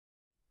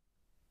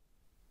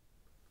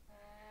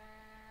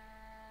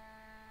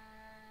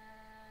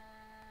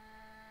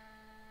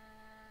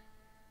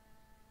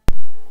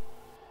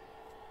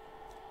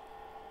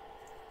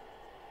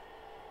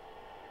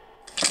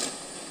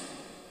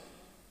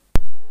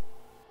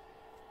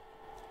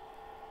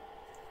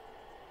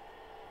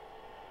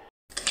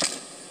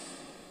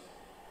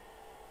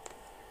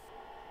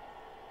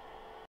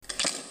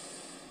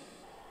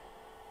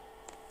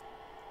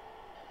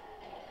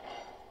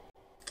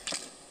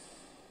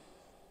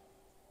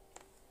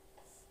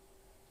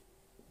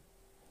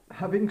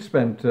Having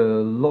spent a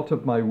lot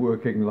of my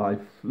working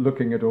life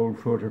looking at old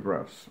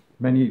photographs,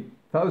 many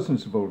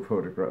thousands of old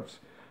photographs,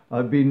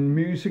 I've been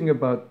musing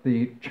about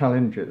the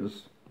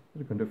challenges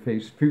that are going to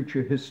face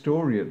future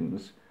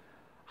historians.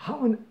 How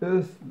on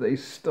earth they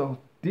start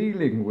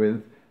dealing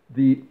with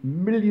the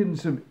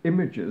millions of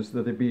images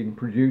that are being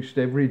produced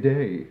every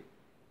day.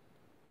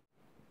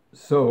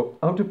 So,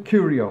 out of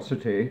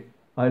curiosity,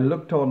 I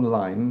looked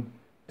online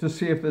to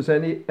see if there's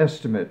any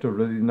estimate of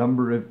the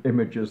number of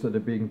images that are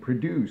being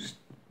produced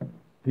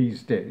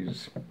these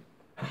days.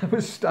 I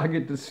was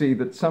staggered to see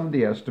that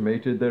somebody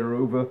estimated there are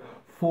over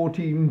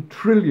 14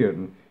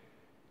 trillion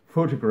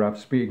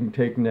photographs being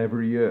taken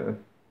every year.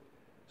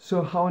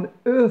 So how on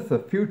earth are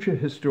future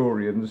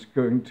historians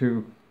going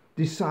to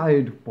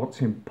decide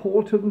what's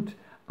important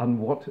and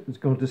what is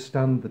going to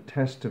stand the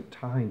test of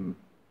time?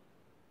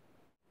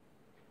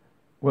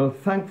 Well,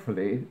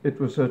 thankfully, it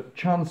was a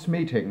chance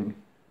meeting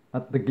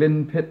at the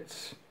Glyn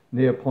Pits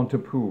near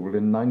Pontypool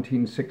in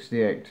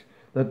 1968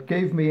 that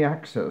gave me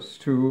access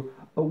to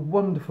a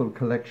wonderful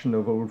collection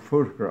of old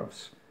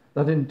photographs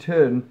that in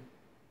turn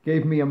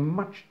gave me a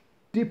much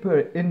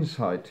deeper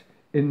insight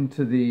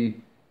into the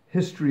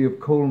history of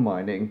coal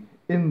mining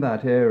in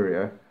that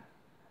area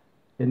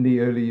in the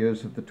early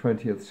years of the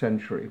 20th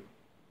century.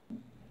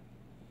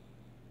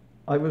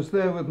 I was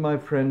there with my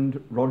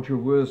friend Roger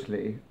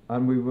Worsley,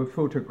 and we were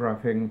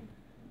photographing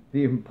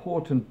the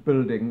important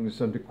buildings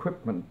and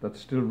equipment that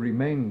still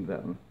remained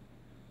then.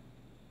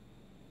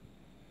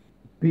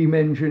 Beam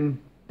engine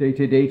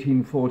dated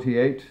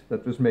 1848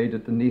 that was made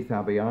at the Neath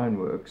Abbey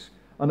Ironworks,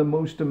 and a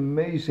most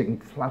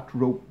amazing flat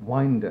rope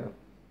winder.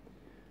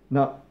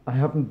 Now, I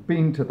haven't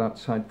been to that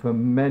site for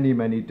many,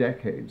 many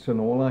decades,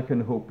 and all I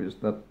can hope is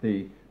that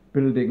the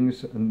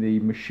buildings and the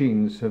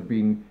machines have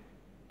been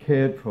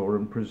cared for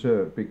and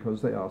preserved,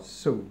 because they are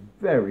so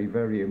very,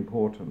 very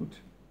important.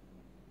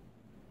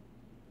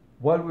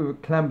 While we were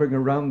clambering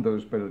around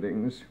those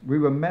buildings, we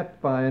were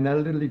met by an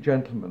elderly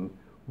gentleman,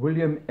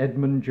 William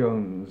Edmund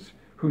Jones,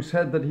 who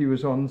said that he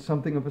was on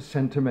something of a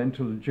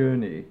sentimental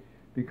journey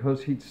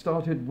because he'd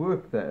started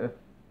work there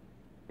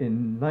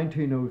in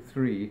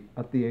 1903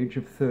 at the age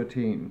of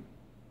 13.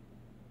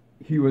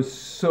 He was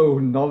so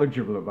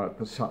knowledgeable about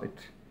the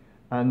site,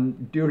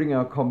 and during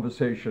our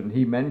conversation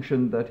he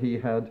mentioned that he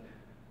had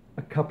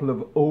a couple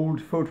of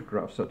old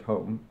photographs at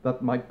home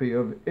that might be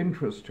of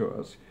interest to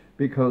us,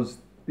 because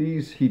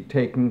these he'd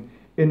taken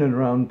in and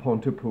around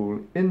Pontypool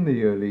in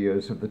the early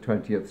years of the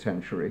 20th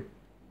century.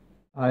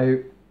 I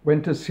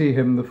went to see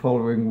him the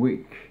following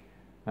week,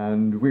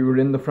 and we were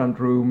in the front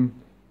room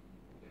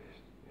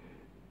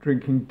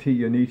drinking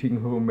tea and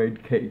eating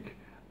homemade cake,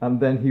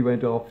 and then he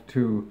went off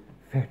to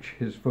fetch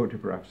his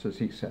photographs, as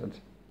he said.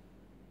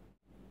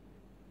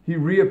 He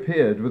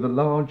reappeared with a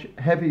large,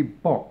 heavy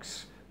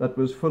box that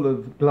was full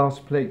of glass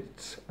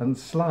plates and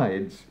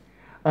slides,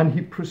 and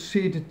he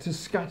proceeded to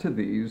scatter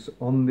these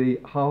on the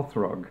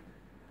hearthrug.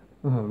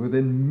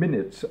 Within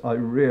minutes, I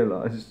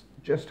realized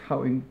just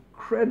how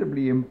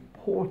incredibly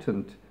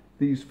important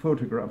these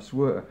photographs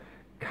were,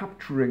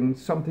 capturing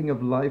something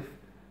of life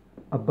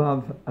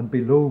above and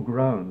below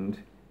ground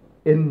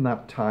in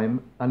that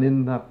time and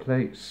in that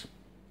place.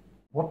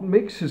 What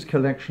makes his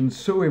collection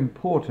so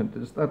important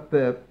is that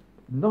they're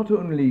not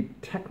only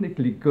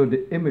technically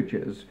good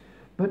images,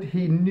 but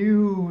he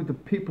knew the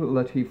people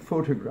that he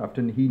photographed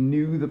and he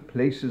knew the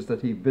places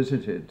that he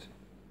visited.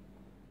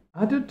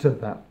 Added to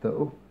that,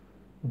 though,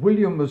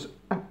 William was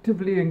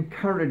actively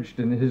encouraged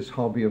in his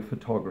hobby of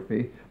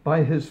photography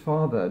by his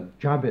father,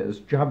 Jabez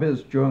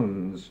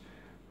Jones,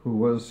 who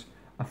was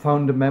a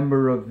founder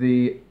member of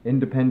the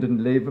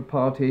Independent Labour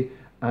Party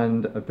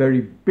and a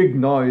very big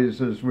noise,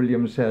 as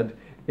William said,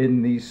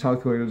 in the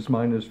South Wales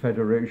Miners'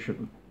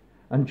 Federation.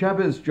 And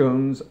Jabez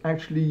Jones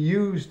actually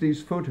used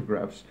these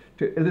photographs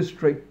to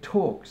illustrate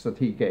talks that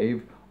he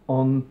gave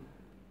on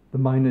the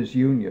Miners'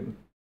 Union.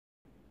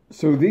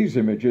 So these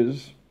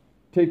images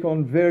take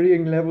on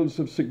varying levels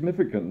of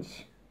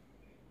significance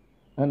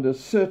and are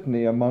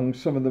certainly among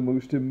some of the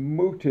most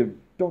emotive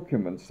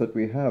documents that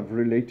we have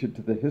related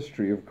to the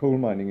history of coal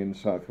mining in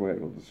South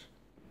Wales.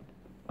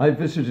 I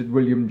visited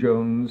William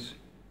Jones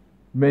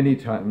many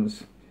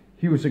times.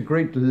 He was a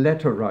great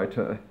letter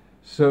writer,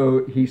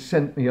 so he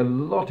sent me a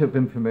lot of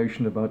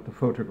information about the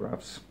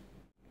photographs.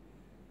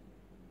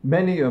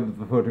 Many of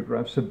the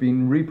photographs have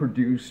been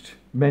reproduced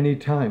many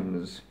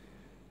times,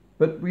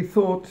 but we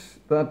thought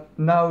that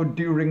now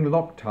during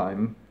lock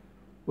time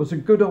was a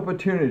good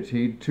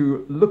opportunity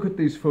to look at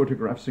these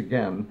photographs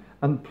again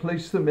and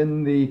place them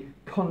in the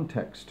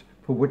context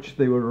for which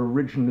they were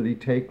originally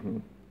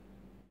taken.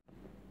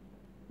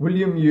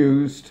 William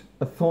used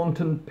a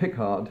Thornton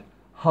Pickard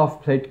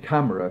half-plate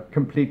camera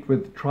complete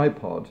with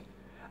tripod,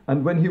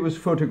 and when he was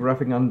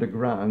photographing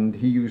underground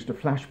he used a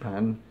flash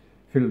pan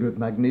filled with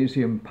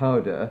magnesium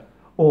powder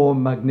or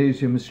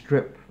magnesium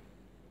strip.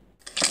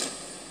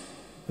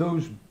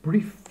 Those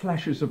brief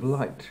flashes of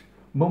light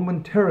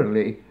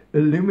momentarily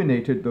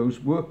illuminated those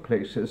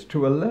workplaces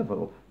to a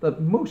level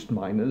that most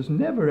miners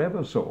never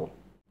ever saw.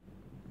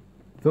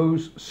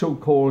 Those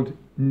so-called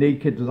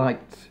naked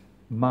light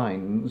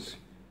mines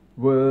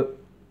were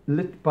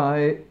lit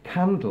by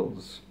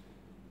candles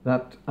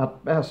that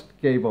at best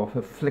gave off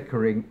a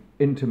flickering,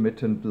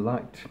 intermittent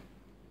light.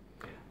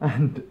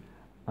 And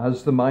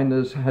as the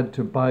miners had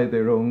to buy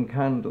their own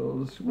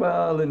candles,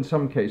 well, in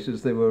some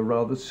cases they were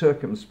rather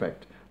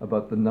circumspect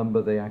about the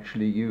number they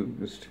actually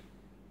used.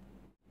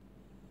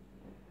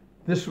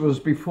 This was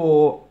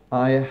before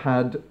I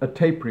had a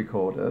tape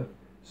recorder,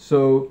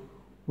 so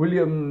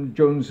William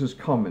Jones's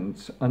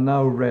comments are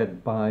now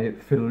read by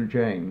Phil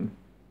Jane.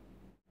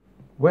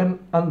 When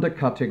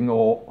undercutting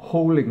or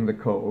holing the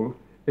coal,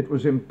 it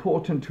was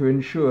important to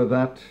ensure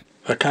that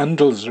the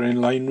candles are in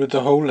line with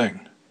the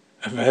holing,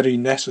 a very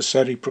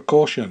necessary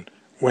precaution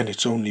when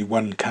it's only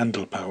one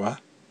candle power.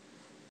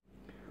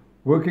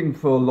 Working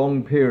for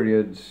long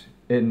periods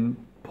in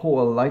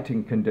poor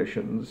lighting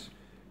conditions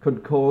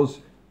could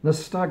cause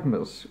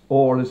nystagmus,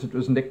 or as it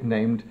was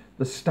nicknamed,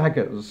 the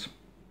staggers,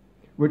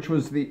 which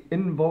was the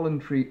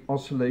involuntary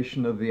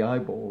oscillation of the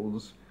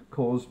eyeballs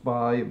caused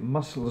by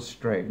muscle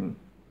strain.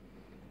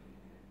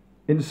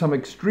 In some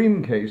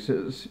extreme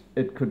cases,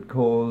 it could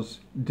cause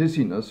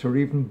dizziness or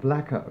even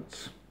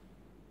blackouts.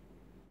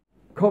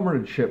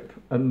 Comradeship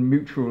and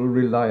mutual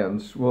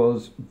reliance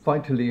was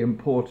vitally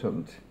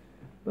important,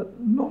 but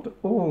not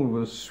all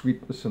was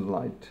sweetness and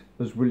light,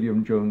 as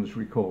William Jones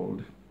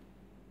recalled.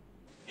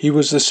 He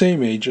was the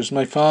same age as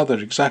my father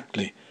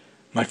exactly.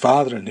 My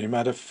father and him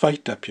had a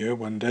fight up here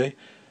one day,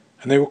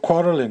 and they were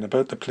quarrelling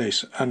about the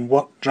place and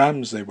what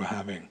drams they were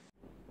having.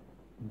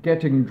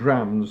 Getting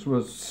drams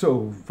was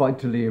so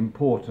vitally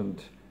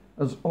important,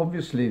 as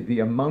obviously the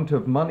amount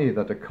of money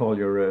that a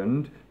collier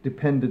earned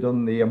depended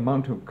on the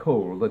amount of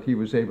coal that he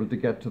was able to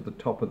get to the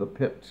top of the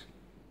pit.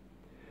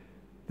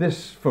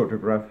 This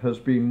photograph has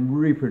been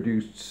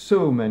reproduced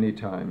so many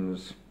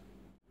times.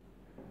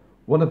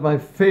 One of my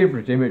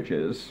favourite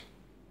images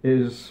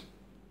is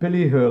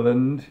Billy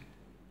Herland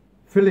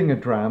filling a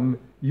dram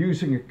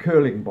using a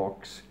curling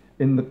box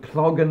in the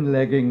Cloggan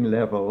legging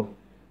level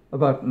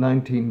about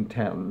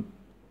 1910.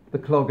 The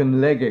Cloggan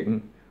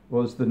legging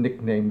was the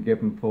nickname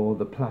given for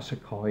the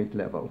placercoid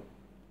level.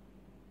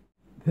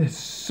 There's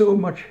so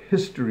much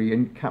history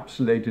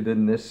encapsulated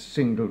in this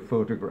single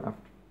photograph.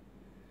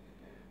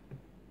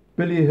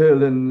 Billy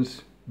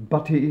Herland's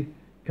butty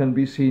can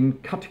be seen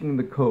cutting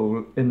the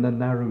coal in the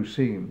narrow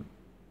seam.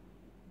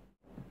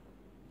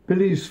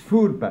 Billy's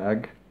food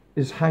bag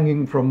is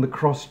hanging from the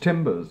cross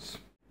timbers.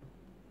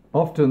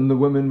 Often the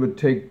women would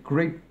take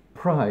great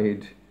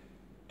pride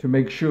to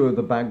make sure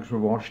the bags were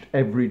washed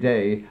every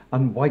day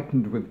and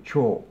whitened with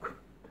chalk.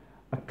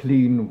 A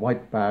clean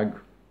white bag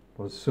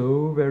was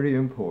so very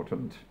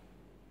important.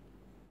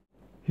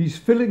 He's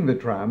filling the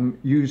dram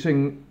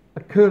using a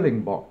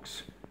curling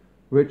box,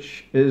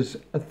 which is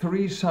a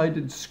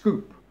three-sided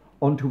scoop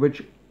onto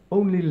which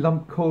only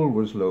lump coal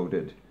was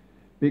loaded,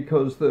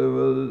 because there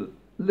were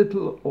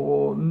little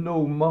or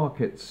no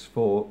markets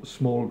for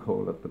small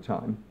coal at the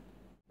time.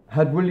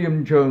 Had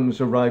William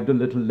Jones arrived a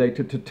little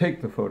later to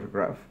take the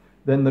photograph,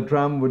 then the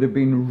dram would have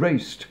been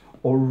raced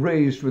or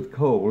raised with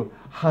coal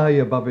high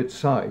above its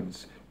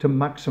sides to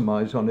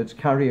maximise on its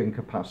carrying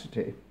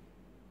capacity.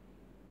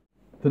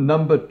 The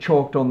number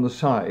chalked on the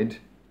side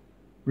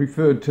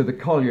referred to the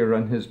collier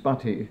and his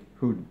butty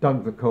who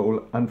dug the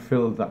coal and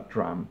filled that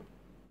dram.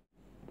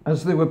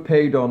 As they were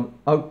paid on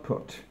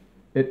output,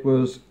 it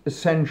was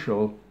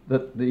essential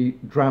that the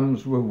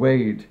drams were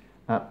weighed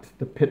at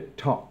the pit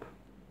top.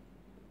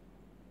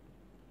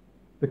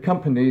 The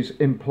companies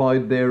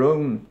employed their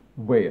own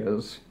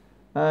weighers,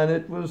 and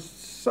it was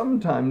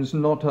sometimes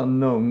not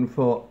unknown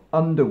for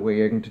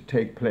underweighing to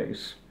take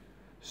place,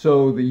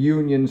 so the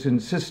unions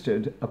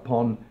insisted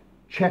upon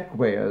check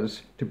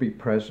weighers to be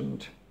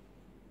present.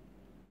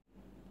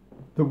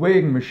 The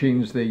weighing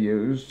machines they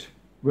used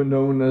were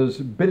known as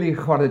Billy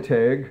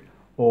Chwaraeteg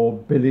or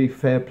Billy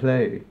Fair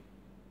Play.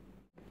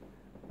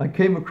 I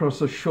came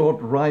across a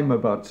short rhyme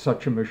about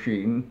such a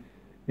machine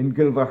in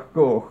Gilfach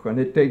Goch, and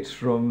it dates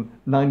from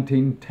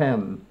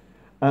 1910,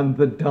 and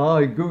the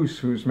Dai Goose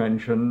who's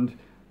mentioned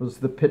was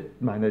the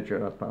pit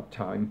manager at that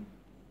time.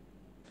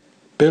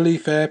 Billy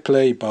Fair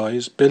Play,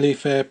 boys, Billy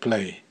Fair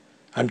Play.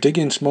 I'm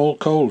digging small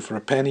coal for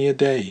a penny a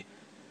day.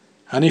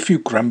 And if you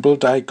grumble,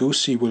 Dai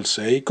Goose, he will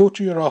say, go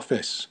to your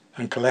office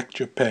and collect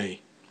your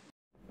pay.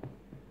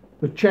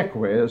 The check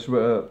weighers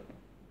were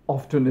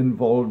often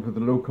involved with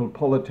local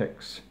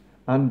politics,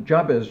 and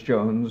Jabez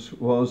Jones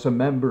was a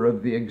member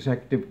of the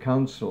Executive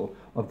Council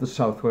of the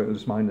South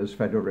Wales Miners'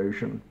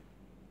 Federation.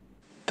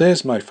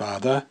 There's my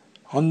father,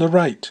 on the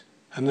right,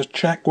 and the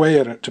check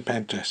weigher at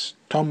Terpentis,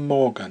 Tom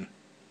Morgan.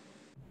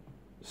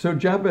 So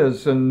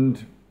Jabez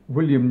and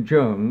William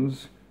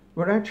Jones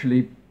were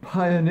actually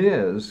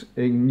pioneers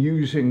in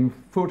using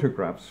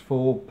photographs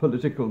for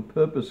political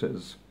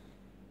purposes.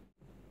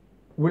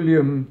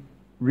 William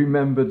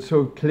remembered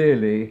so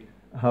clearly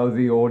how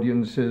the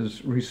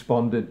audiences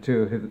responded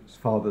to his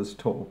father's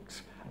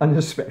talks, and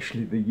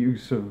especially the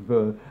use of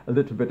a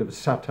little bit of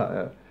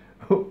satire.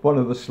 One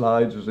of the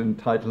slides was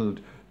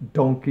entitled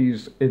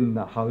 "Donkeys in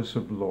the House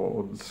of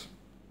Lords."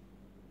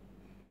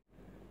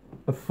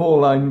 A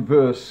four-line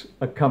verse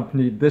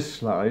accompanied this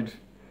slide.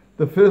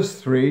 The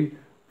first three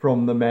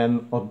from the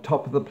men on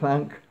top of the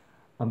plank,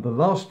 and the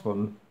last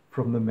one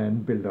from the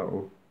men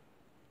below.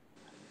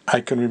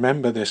 I can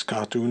remember this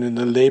cartoon in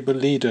the Labour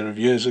Leader of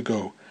years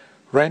ago.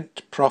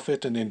 Rent,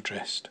 profit and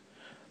interest.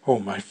 Oh,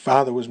 my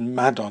father was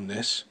mad on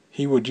this.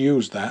 He would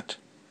use that.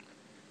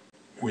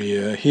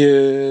 We're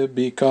here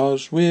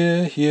because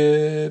we're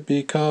here,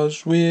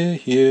 because we're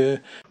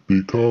here,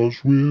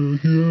 because we're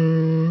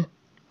here.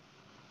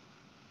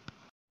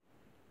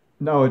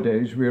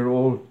 Nowadays, we are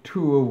all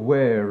too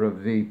aware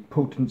of the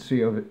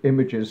potency of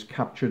images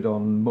captured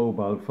on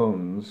mobile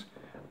phones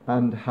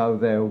and how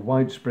their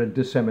widespread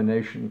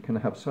dissemination can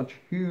have such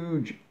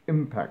huge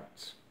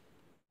impacts.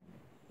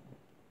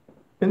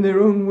 In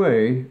their own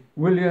way,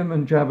 William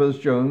and Jabez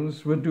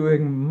Jones were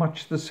doing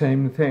much the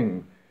same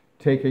thing,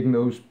 taking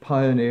those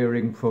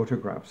pioneering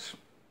photographs.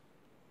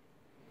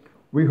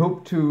 We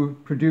hope to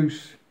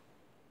produce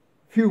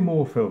a few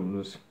more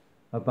films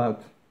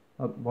about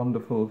that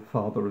wonderful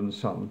father and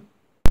son.